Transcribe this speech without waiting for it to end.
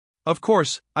Of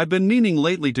course, I've been meaning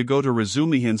lately to go to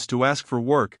Razumihin's to ask for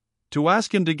work, to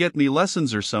ask him to get me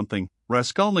lessons or something,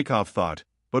 Raskolnikov thought,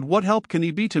 but what help can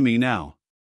he be to me now?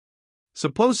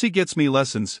 Suppose he gets me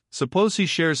lessons, suppose he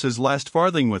shares his last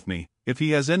farthing with me, if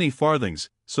he has any farthings,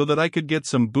 so that I could get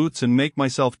some boots and make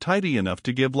myself tidy enough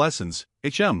to give lessons,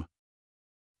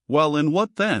 Well, and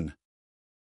what then?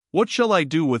 What shall I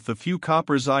do with the few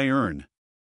coppers I earn?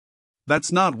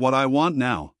 That's not what I want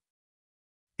now.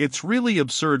 It's really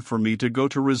absurd for me to go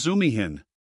to Razumihin.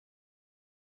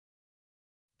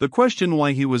 The question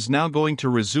why he was now going to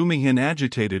Razumihin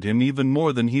agitated him even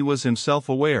more than he was himself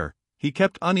aware. He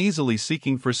kept uneasily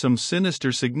seeking for some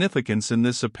sinister significance in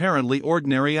this apparently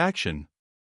ordinary action.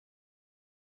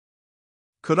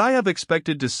 Could I have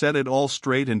expected to set it all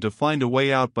straight and to find a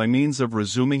way out by means of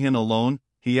Razumihin alone?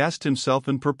 He asked himself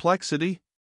in perplexity.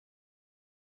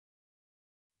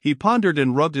 He pondered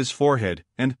and rubbed his forehead,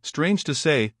 and, strange to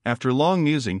say, after long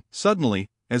musing, suddenly,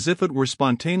 as if it were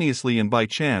spontaneously and by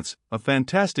chance, a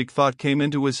fantastic thought came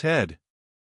into his head.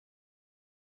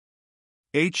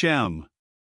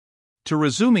 To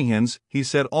Razumihin's, he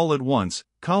said all at once,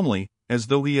 calmly, as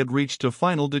though he had reached a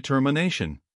final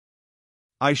determination.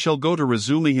 I shall go to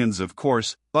Razumihin's, of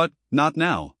course, but not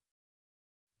now.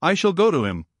 I shall go to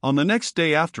him, on the next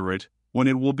day after it, when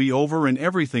it will be over and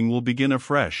everything will begin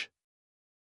afresh.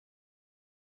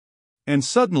 And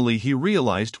suddenly he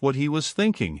realized what he was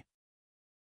thinking.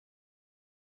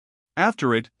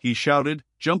 After it, he shouted,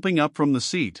 jumping up from the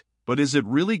seat, but is it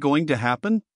really going to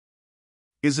happen?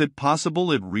 Is it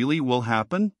possible it really will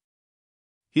happen?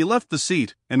 He left the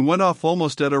seat, and went off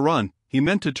almost at a run. He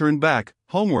meant to turn back,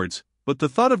 homewards, but the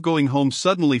thought of going home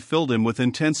suddenly filled him with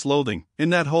intense loathing. In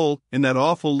that hole, in that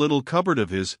awful little cupboard of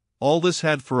his, all this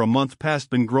had for a month past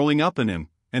been growing up in him,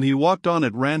 and he walked on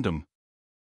at random.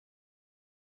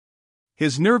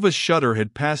 His nervous shudder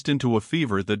had passed into a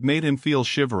fever that made him feel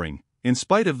shivering. In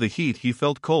spite of the heat, he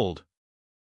felt cold.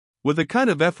 With a kind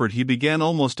of effort he began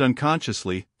almost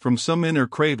unconsciously, from some inner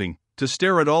craving, to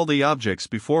stare at all the objects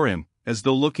before him, as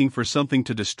though looking for something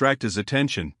to distract his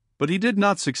attention, but he did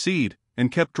not succeed,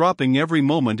 and kept dropping every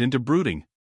moment into brooding.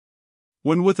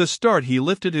 When with a start he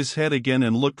lifted his head again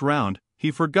and looked round, he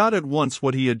forgot at once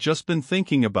what he had just been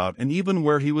thinking about and even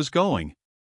where he was going.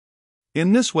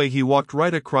 In this way he walked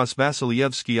right across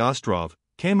Vasilyevsky Ostrov,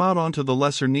 came out onto the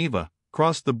Lesser Neva,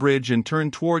 crossed the bridge and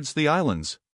turned towards the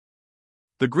islands.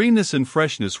 The greenness and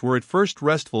freshness were at first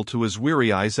restful to his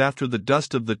weary eyes after the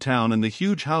dust of the town and the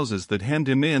huge houses that hemmed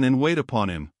him in and weighed upon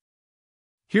him.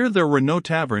 Here there were no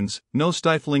taverns, no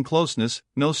stifling closeness,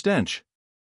 no stench.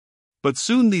 But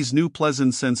soon these new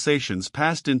pleasant sensations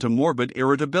passed into morbid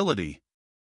irritability.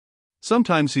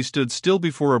 Sometimes he stood still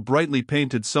before a brightly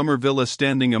painted summer villa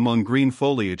standing among green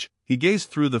foliage. He gazed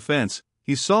through the fence.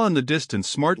 He saw in the distance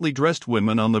smartly dressed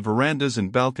women on the verandas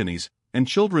and balconies, and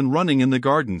children running in the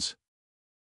gardens.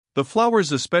 The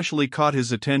flowers especially caught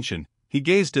his attention. He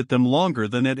gazed at them longer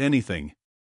than at anything.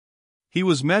 He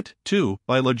was met, too,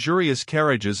 by luxurious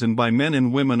carriages and by men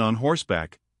and women on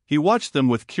horseback. He watched them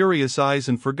with curious eyes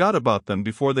and forgot about them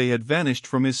before they had vanished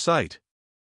from his sight.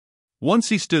 Once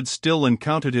he stood still and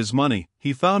counted his money.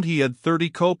 He found he had 30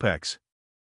 kopecks.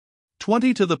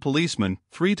 20 to the policeman,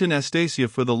 3 to Nastasia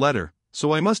for the letter,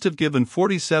 so I must have given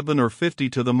 47 or 50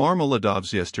 to the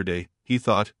Marmeladovs yesterday, he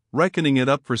thought, reckoning it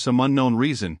up for some unknown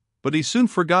reason, but he soon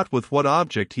forgot with what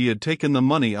object he had taken the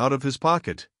money out of his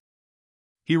pocket.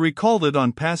 He recalled it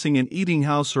on passing an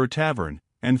eating-house or tavern,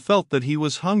 and felt that he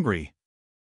was hungry.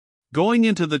 Going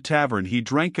into the tavern he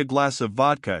drank a glass of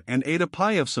vodka and ate a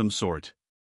pie of some sort.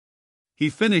 He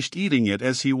finished eating it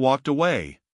as he walked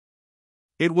away.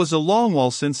 It was a long while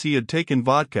since he had taken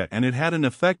vodka and it had an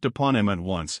effect upon him at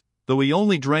once, though he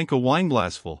only drank a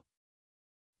wineglassful.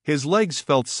 His legs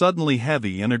felt suddenly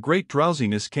heavy and a great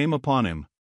drowsiness came upon him.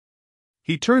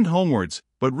 He turned homewards,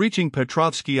 but reaching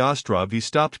Petrovsky Ostrov he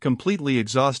stopped completely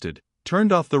exhausted,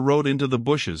 turned off the road into the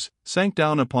bushes, sank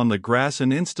down upon the grass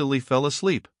and instantly fell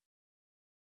asleep.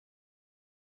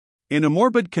 In a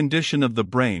morbid condition of the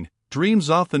brain, dreams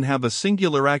often have a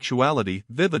singular actuality,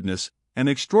 vividness, an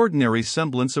extraordinary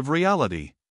semblance of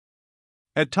reality.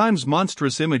 At times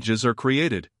monstrous images are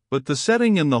created, but the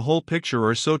setting and the whole picture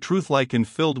are so truthlike and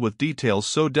filled with details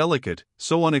so delicate,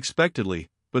 so unexpectedly,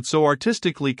 but so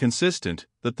artistically consistent,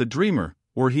 that the dreamer,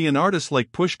 were he an artist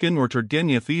like Pushkin or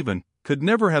Turgenev even, could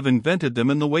never have invented them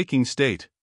in the waking state.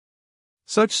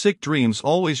 Such sick dreams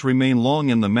always remain long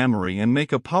in the memory and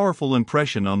make a powerful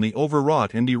impression on the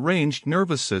overwrought and deranged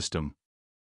nervous system.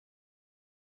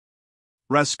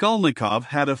 Raskolnikov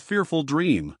had a fearful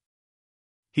dream.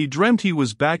 He dreamt he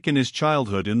was back in his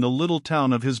childhood in the little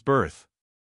town of his birth.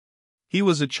 He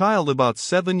was a child about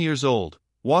 7 years old,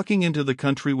 walking into the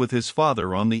country with his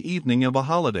father on the evening of a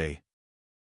holiday.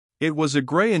 It was a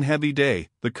grey and heavy day.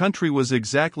 The country was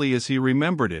exactly as he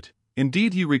remembered it.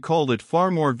 Indeed, he recalled it far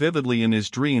more vividly in his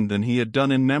dream than he had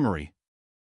done in memory.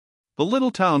 The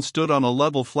little town stood on a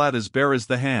level flat as bare as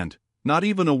the hand, not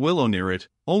even a willow near it,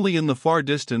 only in the far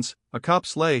distance, a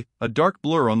copse lay, a dark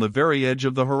blur on the very edge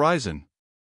of the horizon.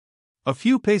 A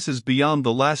few paces beyond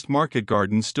the last market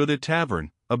garden stood a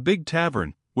tavern, a big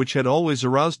tavern, which had always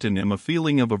aroused in him a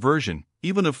feeling of aversion,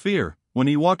 even of fear, when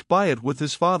he walked by it with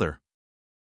his father.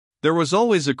 There was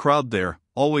always a crowd there,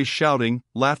 always shouting,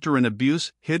 laughter and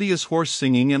abuse, hideous horse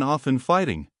singing and often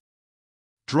fighting.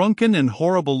 Drunken and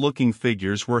horrible-looking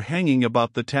figures were hanging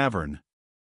about the tavern.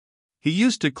 He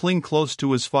used to cling close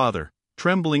to his father,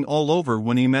 trembling all over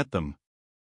when he met them.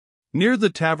 Near the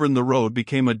tavern the road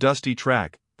became a dusty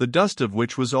track, the dust of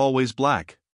which was always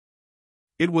black.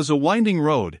 It was a winding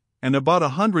road, and about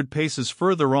 100 paces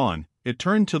further on, it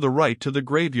turned to the right to the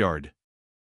graveyard.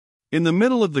 In the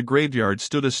middle of the graveyard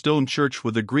stood a stone church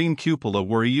with a green cupola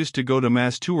where he used to go to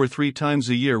Mass 2 or 3 times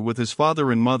a year with his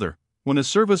father and mother, when a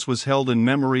service was held in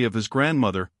memory of his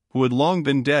grandmother, who had long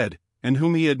been dead, and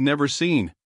whom he had never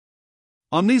seen.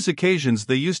 On these occasions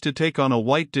they used to take on a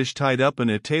white dish tied up in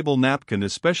a table napkin a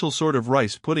special sort of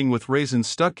rice pudding with raisins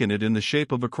stuck in it in the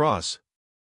shape of a cross.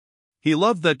 He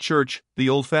loved that church, the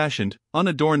old-fashioned,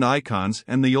 unadorned icons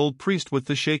and the old priest with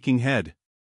the shaking head.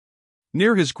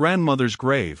 Near his grandmother's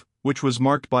grave, which was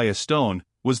marked by a stone,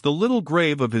 was the little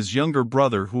grave of his younger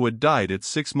brother who had died at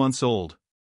 6 months old.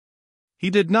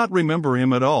 He did not remember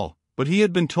him at all, but he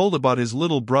had been told about his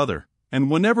little brother,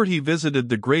 and whenever he visited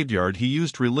the graveyard he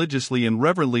used religiously and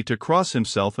reverently to cross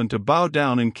himself and to bow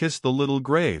down and kiss the little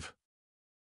grave.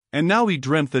 And now he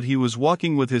dreamt that he was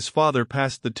walking with his father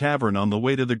past the tavern on the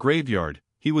way to the graveyard.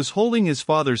 He was holding his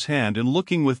father's hand and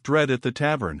looking with dread at the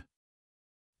tavern.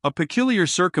 A peculiar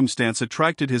circumstance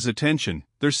attracted his attention.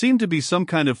 There seemed to be some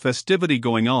kind of festivity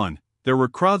going on. There were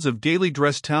crowds of gaily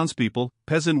dressed townspeople,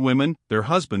 peasant women, their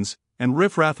husbands, and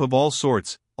riffraff of all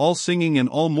sorts, all singing and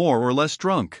all more or less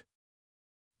drunk.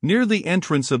 Near the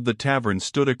entrance of the tavern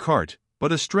stood a cart,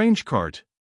 but a strange cart.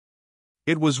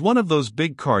 It was one of those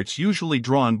big carts usually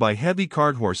drawn by heavy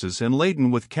cart horses and laden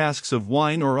with casks of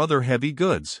wine or other heavy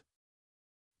goods.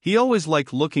 He always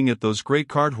liked looking at those great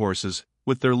cart horses,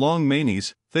 with their long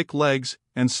manes, thick legs,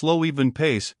 and slow even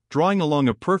pace, drawing along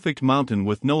a perfect mountain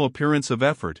with no appearance of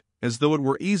effort, as though it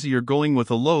were easier going with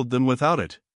a load than without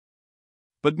it.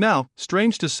 But now,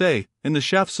 strange to say, in the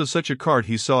shafts of such a cart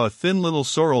he saw a thin little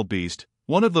sorrel beast,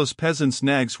 one of those peasants'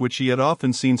 nags which he had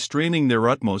often seen straining their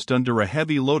utmost under a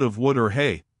heavy load of wood or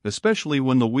hay, especially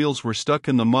when the wheels were stuck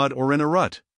in the mud or in a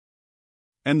rut.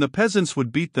 And the peasants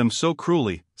would beat them so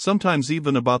cruelly, sometimes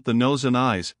even about the nose and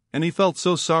eyes, and he felt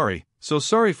so sorry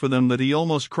for them that he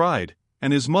almost cried,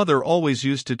 and his mother always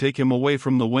used to take him away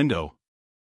from the window.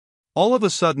 All of a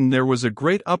sudden there was a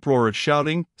great uproar of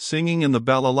shouting, singing and the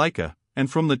balalaika, and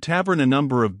from the tavern a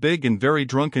number of big and very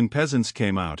drunken peasants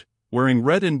came out, wearing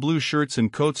red and blue shirts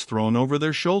and coats thrown over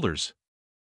their shoulders.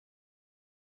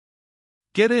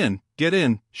 Get in,"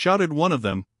 shouted one of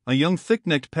them, a young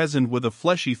thick-necked peasant with a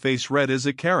fleshy face red as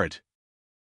a carrot.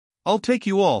 "I'll take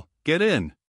you all, get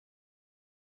in."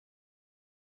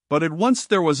 But at once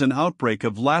there was an outbreak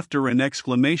of laughter and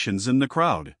exclamations in the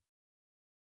crowd.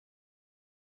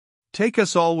 "Take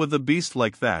us all with a beast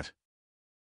like that.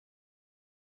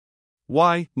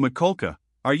 Why, Mikolka,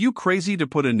 are you crazy to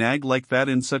put a nag like that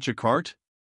in such a cart?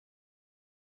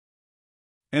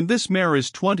 And this mare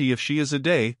is 20 if she is a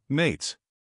day, mates.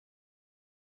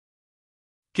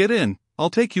 Get in, I'll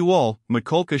take you all,"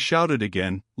 Mikolka shouted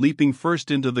again, leaping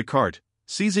first into the cart,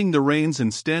 seizing the reins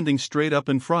and standing straight up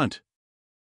in front.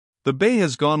 "The bay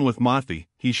has gone with Matvey,"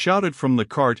 he shouted from the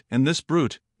cart, "and this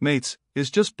brute, mates, is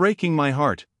just breaking my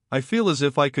heart. I feel as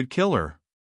if I could kill her.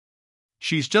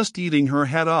 She's just eating her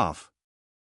head off.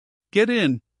 Get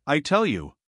in, I tell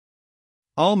you.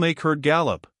 I'll make her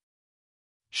gallop.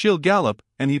 She'll gallop,"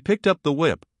 and he picked up the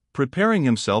whip, preparing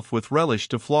himself with relish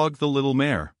to flog the little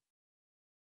mare.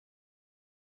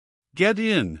 "Get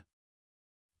in.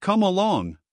 Come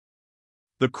along."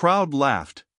 The crowd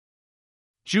laughed.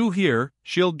 "Jew here,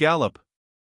 she'll gallop."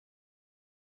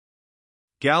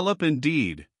 Gallop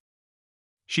indeed.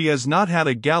 She has not had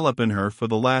a gallop in her for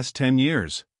the last 10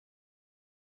 years.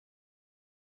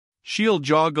 She'll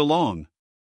jog along.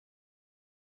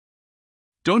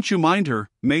 Don't you mind her,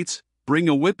 mates, bring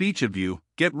a whip each of you,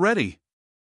 get ready.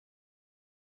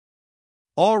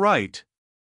 All right.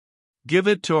 Give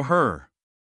it to her.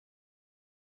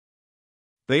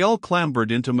 They all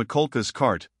clambered into Mikolka's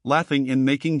cart, laughing and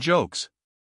making jokes.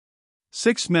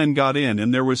 6 men got in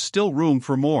and there was still room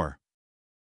for more.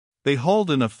 They hauled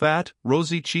in a fat,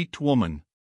 rosy-cheeked woman.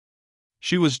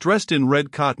 She was dressed in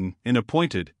red cotton, in a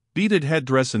pointed, beaded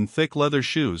headdress and thick leather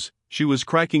shoes. She was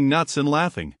cracking nuts and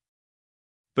laughing.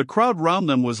 The crowd round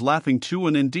them was laughing too,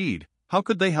 and indeed, how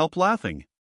could they help laughing?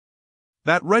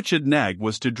 That wretched nag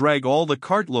was to drag all the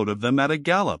cartload of them at a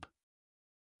gallop.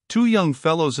 2 young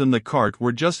fellows in the cart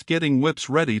were just getting whips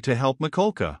ready to help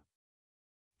Mikolka.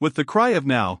 With the cry of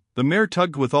now, the mare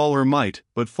tugged with all her might,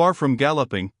 but far from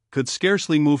galloping, could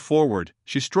scarcely move forward.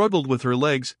 She struggled with her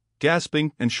legs,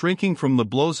 gasping and shrinking from the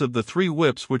blows of the 3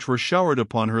 whips which were showered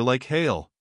upon her like hail.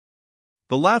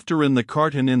 The laughter in the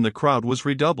cart and in the crowd was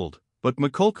redoubled, but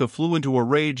Mikolka flew into a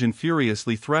rage and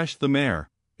furiously thrashed the mare,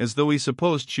 as though he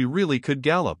supposed she really could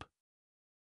gallop.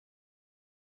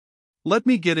 "Let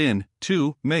me get in,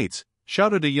 too, mates,"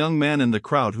 shouted a young man in the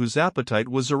crowd whose appetite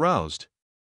was aroused.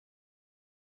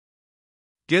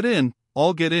 "Get in,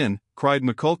 all get in," cried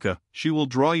Mikolka, "she will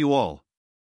draw you all.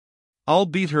 I'll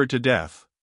beat her to death."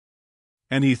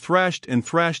 And he thrashed and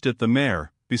thrashed at the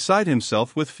mare, beside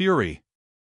himself with fury.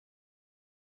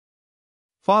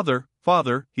 "Father,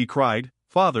 father," he cried,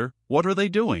 "father, what are they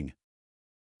doing?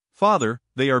 Father,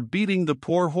 they are beating the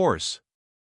poor horse."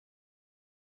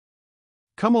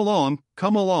 Come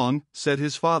along," said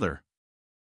his father.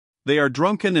 "They are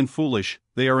drunken and foolish,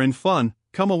 they are in fun,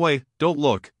 come away, don't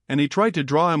look," and he tried to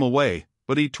draw him away,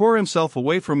 but he tore himself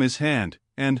away from his hand,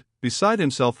 and, beside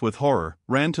himself with horror,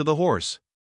 ran to the horse.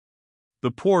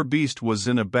 The poor beast was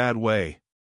in a bad way.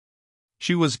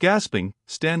 She was gasping,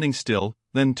 standing still,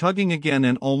 then tugging again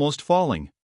and almost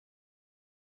falling.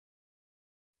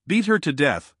 "Beat her to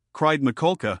death," cried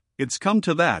Mikolka, "it's come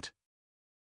to that.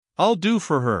 I'll do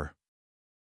for her."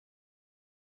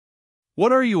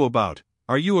 "What are you about?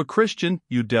 Are you a Christian,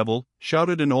 you devil?"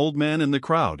 shouted an old man in the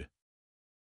crowd.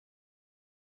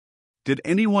 "Did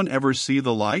anyone ever see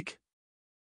the like?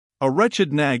 A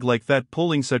wretched nag like that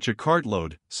pulling such a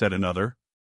cartload," said another.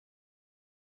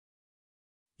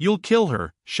 "You'll kill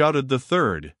her," shouted the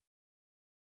third.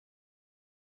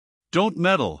 "Don't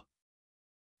meddle.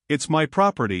 It's my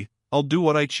property, I'll do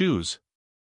what I choose.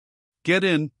 Get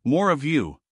in, more of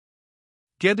you.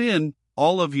 Get in,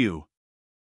 all of you.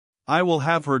 I will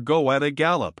have her go at a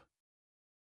gallop."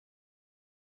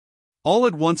 All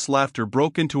at once laughter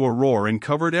broke into a roar and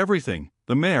covered everything.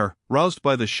 The mare, roused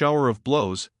by the shower of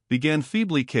blows, began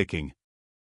feebly kicking.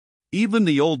 Even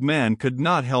the old man could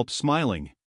not help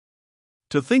smiling.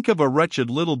 To think of a wretched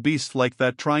little beast like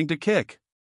that trying to kick!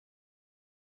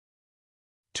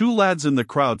 2 lads in the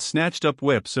crowd snatched up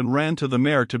whips and ran to the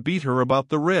mare to beat her about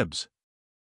the ribs.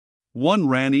 1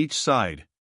 ran each side.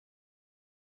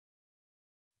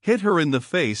 "Hit her in the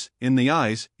face, in the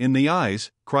eyes,"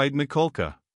 cried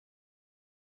Mikolka.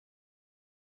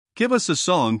 "Give us a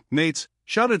song, mates,"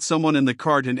 shouted someone in the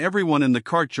cart, and everyone in the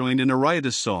cart joined in a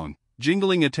riotous song,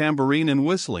 jingling a tambourine and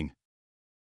whistling.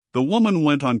 The woman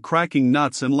went on cracking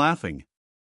nuts and laughing.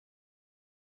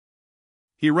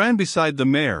 He ran beside the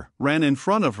mare, ran in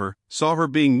front of her, saw her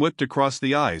being whipped across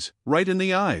the eyes, right in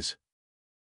the eyes.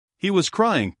 He was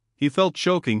crying, he felt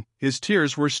choking, his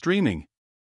tears were streaming.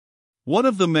 One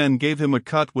of the men gave him a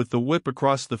cut with the whip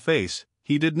across the face,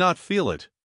 he did not feel it.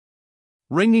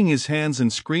 Wringing his hands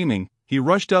and screaming, he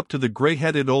rushed up to the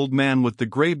gray-headed old man with the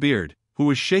gray beard, who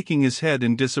was shaking his head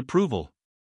in disapproval.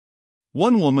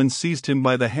 One woman seized him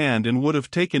by the hand and would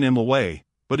have taken him away,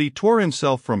 but he tore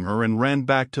himself from her and ran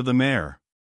back to the mare.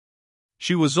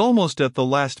 She was almost at the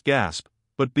last gasp,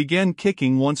 but began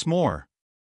kicking once more.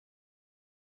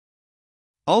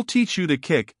 "I'll teach you to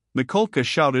kick," Mikolka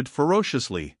shouted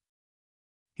ferociously.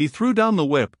 He threw down the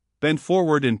whip, bent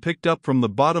forward and picked up from the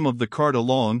bottom of the cart a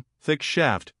long, thick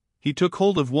shaft. He took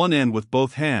hold of one end with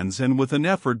both hands and with an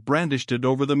effort brandished it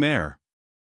over the mare.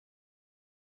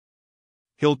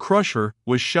 "He'll crush her,"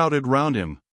 was shouted round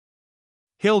him.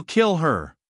 "He'll kill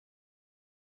her."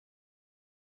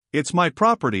 "It's my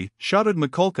property," shouted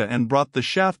Mikolka and brought the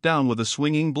shaft down with a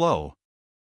swinging blow.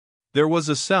 There was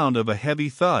a sound of a heavy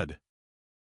thud.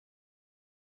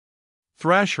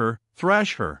 "Thrash her,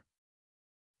 thrash her."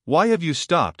 "Why have you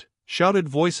stopped?" shouted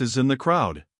voices in the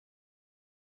crowd.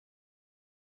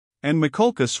 And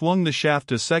Mikolka swung the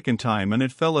shaft a second time and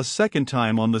it fell a second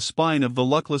time on the spine of the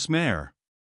luckless mare.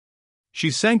 She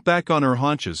sank back on her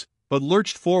haunches, but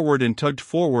lurched forward and tugged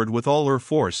forward with all her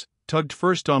force, tugged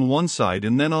first on one side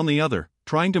and then on the other,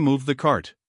 trying to move the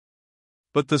cart.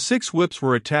 But the 6 whips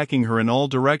were attacking her in all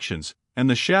directions, and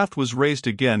the shaft was raised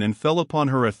again and fell upon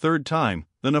her a third time,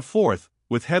 then a fourth,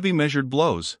 with heavy measured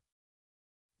blows.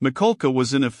 Mikolka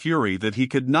was in a fury that he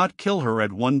could not kill her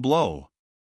at one blow.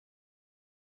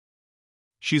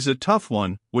 she's a tough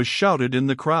one," was shouted in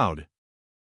the crowd.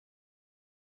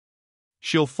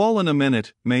 "She'll fall in a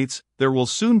minute, mates, there will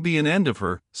soon be an end of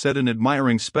her," said an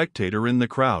admiring spectator in the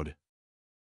crowd.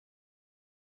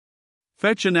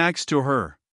 "Fetch an axe to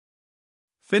her."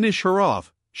 "Finish her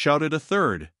off," shouted a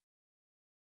third.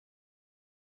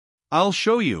 "I'll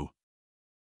show you."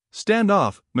 "Stand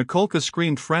off," Mikolka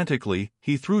screamed frantically.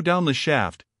 He threw down the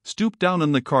shaft, stooped down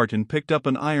in the cart and picked up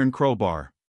an iron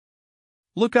crowbar.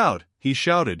 "Look out," he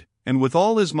shouted, and with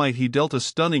all his might he dealt a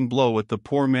stunning blow at the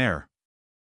poor mare.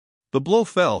 The blow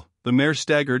fell, the mare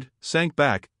staggered, sank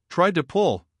back, tried to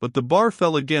pull, but the bar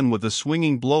fell again with a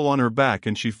swinging blow on her back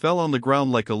and she fell on the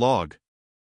ground like a log.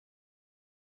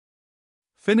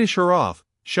 "Finish her off,"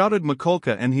 shouted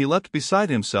Mikolka, and he leapt beside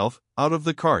himself, out of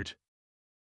the cart.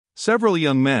 Several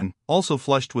young men, also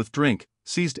flushed with drink,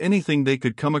 seized anything they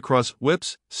could come across,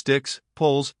 whips, sticks,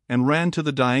 poles, and ran to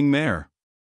the dying mare.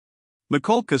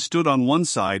 Mikolka stood on one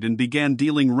side and began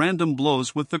dealing random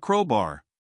blows with the crowbar.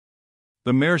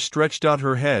 The mare stretched out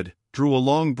her head, drew a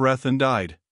long breath and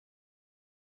died.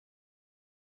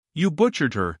 "You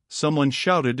butchered her," someone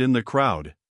shouted in the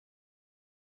crowd.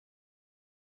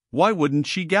 "Why wouldn't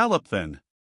she gallop then?"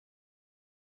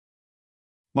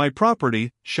 "My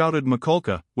property," shouted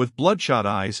Mikolka, with bloodshot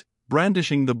eyes,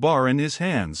 brandishing the bar in his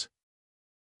hands.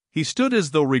 He stood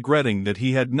as though regretting that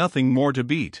he had nothing more to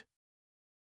beat.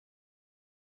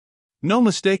 "No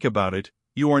mistake about it,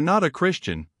 you are not a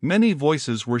Christian," many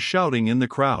voices were shouting in the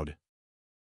crowd.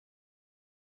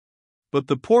 But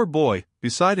the poor boy,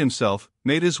 beside himself,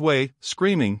 made his way,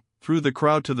 screaming, through the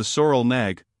crowd to the sorrel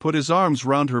nag, put his arms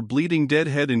round her bleeding dead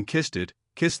head and kissed it,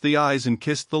 kissed the eyes and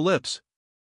kissed the lips.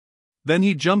 Then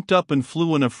he jumped up and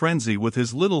flew in a frenzy with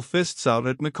his little fists out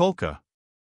at Mikolka.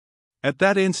 At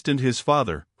that instant his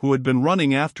father, who had been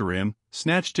running after him,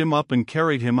 snatched him up and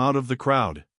carried him out of the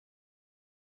crowd.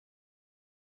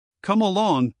 "Come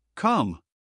along, come.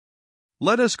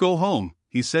 Let us go home,"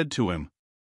 he said to him.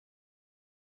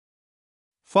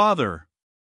 "Father,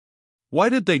 why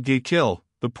did they kill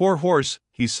the poor horse?"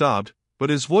 he sobbed,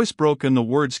 but his voice broke and the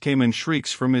words came in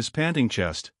shrieks from his panting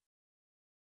chest.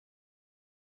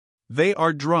 "They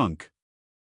are drunk.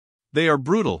 They are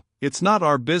brutal, it's not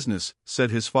our business,"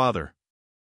 said his father.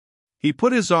 He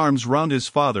put his arms round his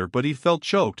father but he felt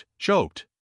choked.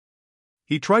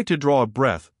 He tried to draw a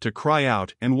breath, to cry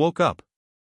out, and woke up.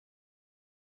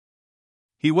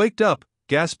 He waked up,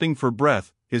 gasping for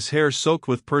breath, his hair soaked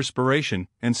with perspiration,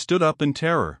 and stood up in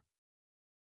terror.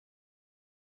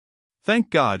 "Thank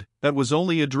God, that was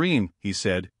only a dream," he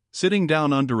said, sitting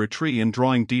down under a tree and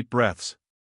drawing deep breaths.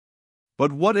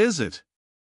 "But what is it?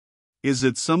 Is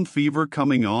it some fever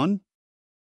coming on?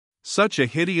 Such a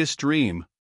hideous dream."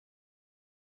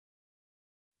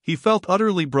 He felt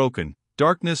utterly broken.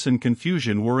 Darkness and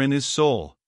confusion were in his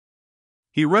soul.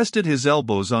 He rested his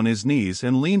elbows on his knees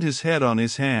and leaned his head on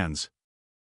his hands.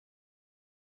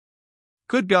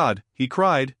 "Good God," he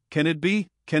cried, can it be,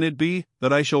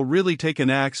 that I shall really take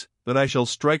an axe, that I shall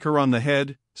strike her on the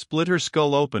head, split her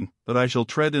skull open, that I shall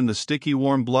tread in the sticky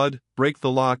warm blood, break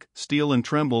the lock, steel and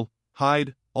tremble,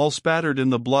 hide, all spattered in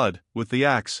the blood, with the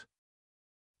axe?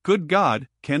 Good God,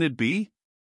 can it be?"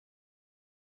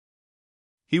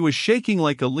 He was shaking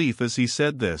like a leaf as he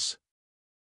said this.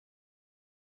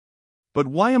 "But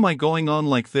why am I going on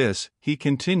like this?" he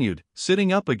continued,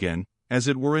 sitting up again, as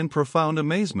it were in profound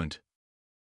amazement.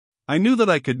 "I knew that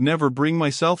I could never bring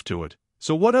myself to it,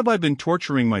 so what have I been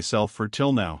torturing myself for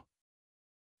till now?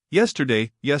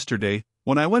 Yesterday,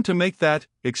 when I went to make that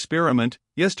experiment,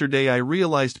 yesterday I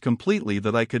realized completely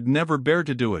that I could never bear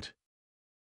to do it.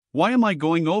 Why am I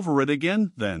going over it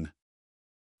again, then?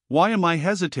 Why am I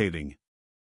hesitating?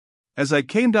 As I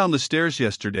came down the stairs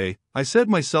yesterday, I said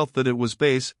myself that it was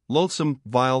base, loathsome,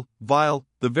 vile,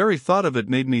 the very thought of it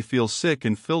made me feel sick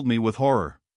and filled me with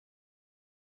horror.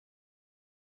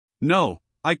 No,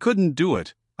 I couldn't do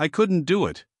it.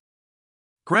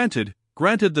 Granted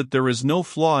that there is no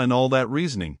flaw in all that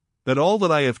reasoning, that all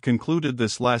that I have concluded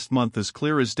this last month is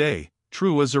clear as day,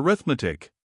 true as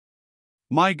arithmetic.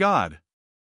 My God!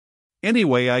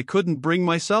 Anyway, I couldn't bring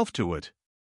myself to it.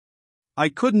 I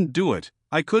couldn't do it.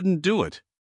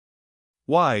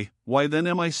 Why then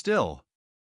am I still?"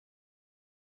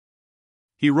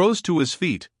 He rose to his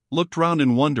feet, looked round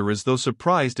in wonder as though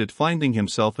surprised at finding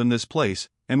himself in this place,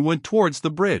 and went towards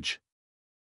the bridge.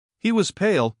 He was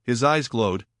pale, his eyes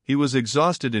glowed, he was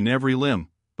exhausted in every limb,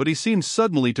 but he seemed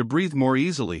suddenly to breathe more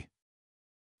easily.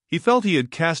 He felt he had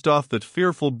cast off that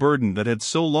fearful burden that had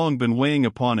so long been weighing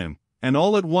upon him, and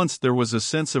all at once there was a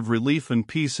sense of relief and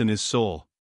peace in his soul.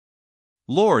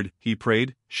 "Lord," he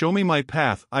prayed, "show me my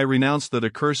path, I renounce that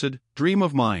accursed dream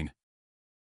of mine."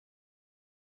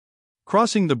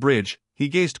 Crossing the bridge, he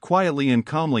gazed quietly and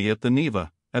calmly at the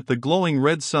Neva, at the glowing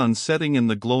red sun setting in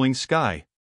the glowing sky.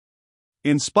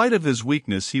 In spite of his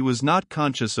weakness, he was not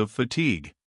conscious of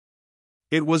fatigue.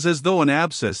 It was as though an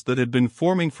abscess that had been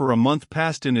forming for a month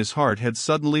past in his heart had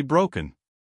suddenly broken.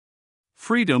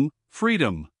 Freedom,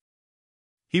 freedom!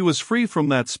 He was free from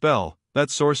that spell, that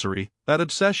sorcery, that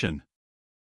obsession.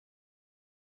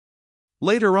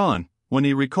 Later on, when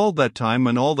he recalled that time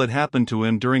and all that happened to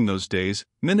him during those days,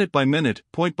 minute by minute,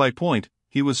 point by point,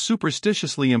 he was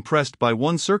superstitiously impressed by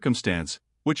one circumstance,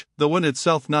 which, though in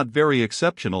itself not very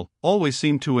exceptional, always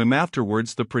seemed to him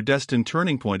afterwards the predestined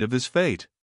turning point of his fate.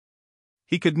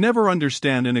 He could never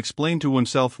understand and explain to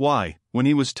himself why, when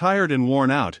he was tired and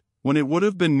worn out, when it would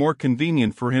have been more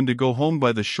convenient for him to go home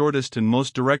by the shortest and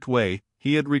most direct way,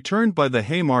 he had returned by the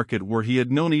Haymarket where he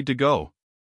had no need to go.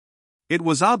 It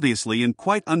was obviously and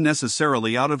quite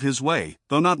unnecessarily out of his way,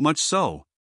 though not much so.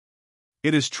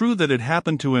 It is true that it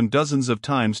happened to him dozens of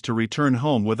times to return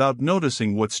home without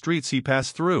noticing what streets he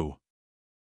passed through.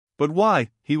 But why,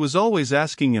 he was always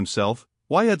asking himself,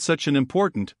 why had such an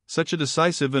important, such a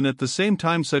decisive and at the same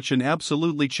time such an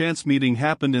absolutely chance meeting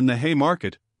happened in the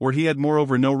Haymarket, where he had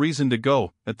moreover no reason to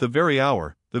go, at the very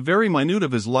hour, the very minute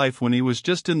of his life when he was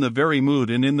just in the very mood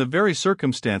and in the very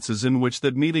circumstances in which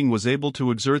that meeting was able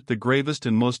to exert the gravest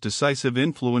and most decisive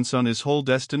influence on his whole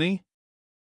destiny?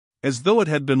 As though it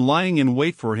had been lying in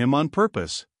wait for him on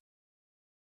purpose.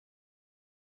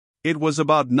 It was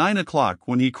about 9 o'clock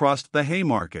when he crossed the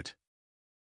Haymarket.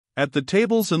 At the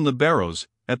tables and the barrows,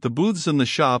 at the booths and the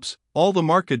shops, all the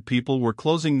market people were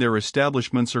closing their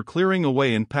establishments or clearing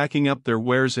away and packing up their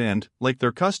wares and, like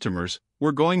their customers,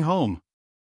 were going home.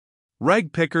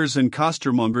 Rag pickers and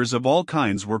costermongers of all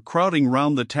kinds were crowding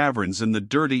round the taverns in the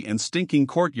dirty and stinking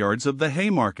courtyards of the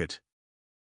Haymarket.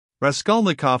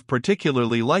 Raskolnikov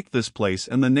particularly liked this place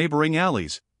and the neighboring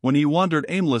alleys, when he wandered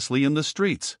aimlessly in the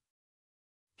streets.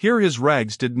 Here his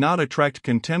rags did not attract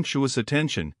contemptuous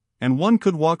attention, and one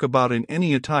could walk about in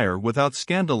any attire without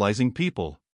scandalizing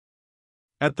people.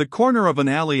 At the corner of an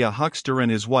alley a huckster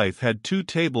and his wife had 2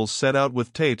 tables set out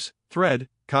with tapes, thread,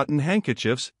 cotton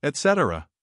handkerchiefs, etc.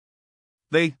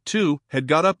 They, too, had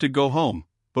got up to go home,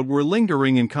 but were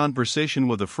lingering in conversation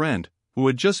with a friend, who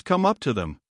had just come up to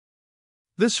them.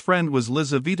 This friend was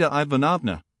Lizaveta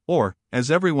Ivanovna, or,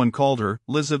 as everyone called her,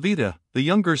 Lizaveta, the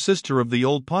younger sister of the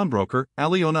old pawnbroker,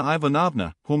 Alyona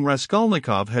Ivanovna, whom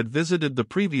Raskolnikov had visited the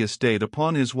previous day to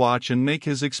pawn his watch and make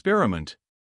his experiment.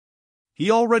 He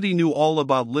already knew all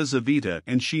about Lizaveta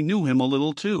and she knew him a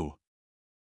little too.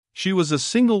 She was a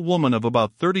single woman of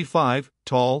about 35,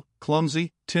 tall,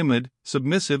 clumsy, timid,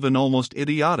 submissive and almost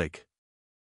idiotic.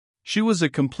 She was a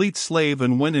complete slave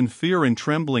and went in fear and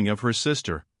trembling of her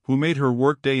sister, who made her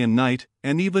work day and night,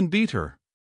 and even beat her.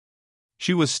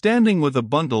 She was standing with a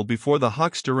bundle before the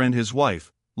huckster and his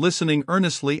wife, listening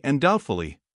earnestly and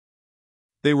doubtfully.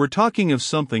 They were talking of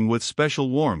something with special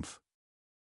warmth.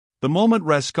 The moment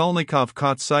Raskolnikov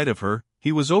caught sight of her,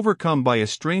 he was overcome by a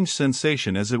strange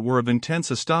sensation as it were of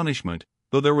intense astonishment,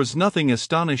 though there was nothing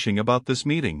astonishing about this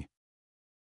meeting.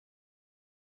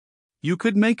 "You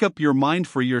could make up your mind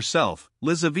for yourself,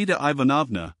 Lizaveta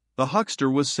Ivanovna," the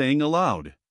huckster was saying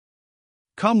aloud.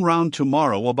 "Come round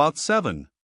tomorrow about 7.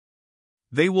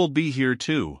 They will be here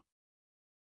too."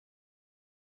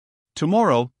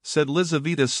 "Tomorrow," said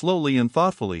Lizaveta slowly and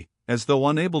thoughtfully, as though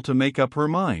unable to make up her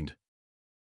mind.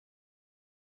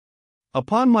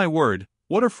 "Upon my word,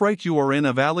 what a fright you are in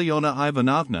of Alyona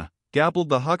Ivanovna," gabbled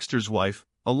the huckster's wife,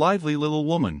 a lively little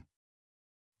woman.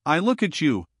 "I look at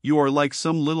you, you are like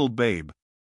some little babe.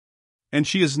 And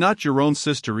she is not your own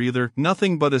sister either,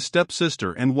 nothing but a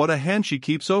step-sister, and what a hand she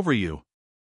keeps over you.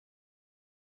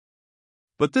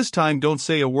 But this time don't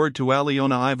say a word to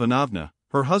Alyona Ivanovna,"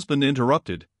 her husband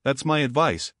interrupted, "that's my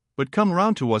advice, but come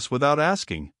round to us without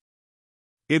asking.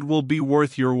 It will be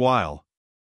worth your while.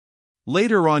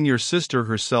 Later on your sister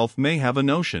herself may have a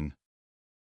notion."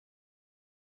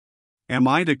 "Am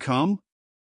I to come?"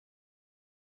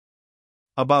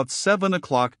 "About 7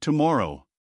 o'clock tomorrow.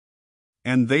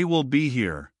 And they will be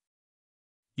here.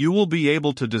 You will be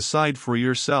able to decide for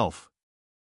yourself."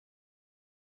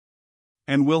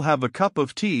 "And we'll have a cup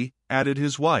of tea," added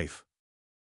his wife.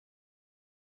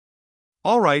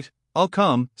 "All right, I'll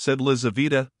come," said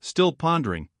Lizaveta, still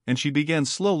pondering, and she began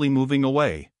slowly moving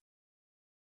away.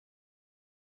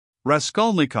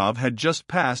 Raskolnikov had just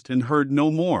passed and heard no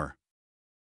more.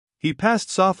 He passed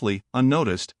softly,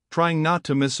 unnoticed, trying not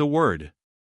to miss a word.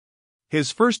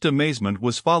 His first amazement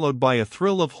was followed by a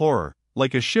thrill of horror,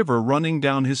 like a shiver running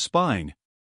down his spine.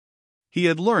 He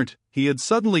had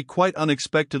suddenly quite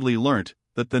unexpectedly learnt,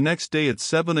 that the next day at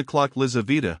 7 o'clock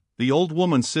Lizaveta, the old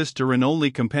woman's sister and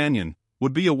only companion,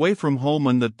 would be away from home,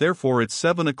 and that therefore at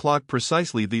 7 o'clock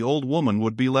precisely the old woman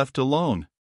would be left alone.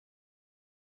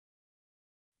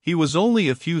 He was only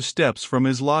a few steps from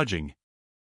his lodging.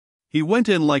 He went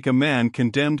in like a man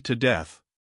condemned to death.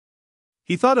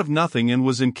 He thought of nothing and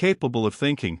was incapable of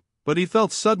thinking, but he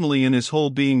felt suddenly in his whole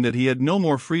being that he had no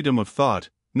more freedom of thought,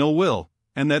 no will,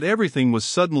 and that everything was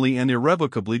suddenly and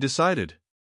irrevocably decided.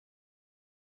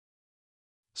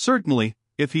 Certainly,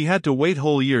 if he had to wait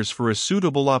whole years for a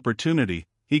suitable opportunity,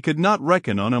 he could not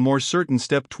reckon on a more certain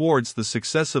step towards the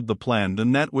success of the plan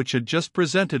than that which had just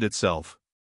presented itself.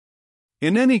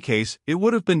 In any case, it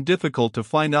would have been difficult to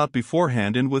find out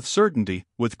beforehand and with certainty,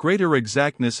 with greater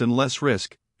exactness and less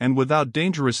risk, and without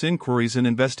dangerous inquiries and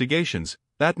investigations,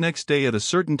 that next day at a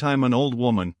certain time an old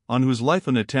woman, on whose life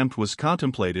an attempt was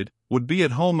contemplated, would be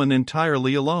at home and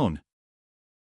entirely alone.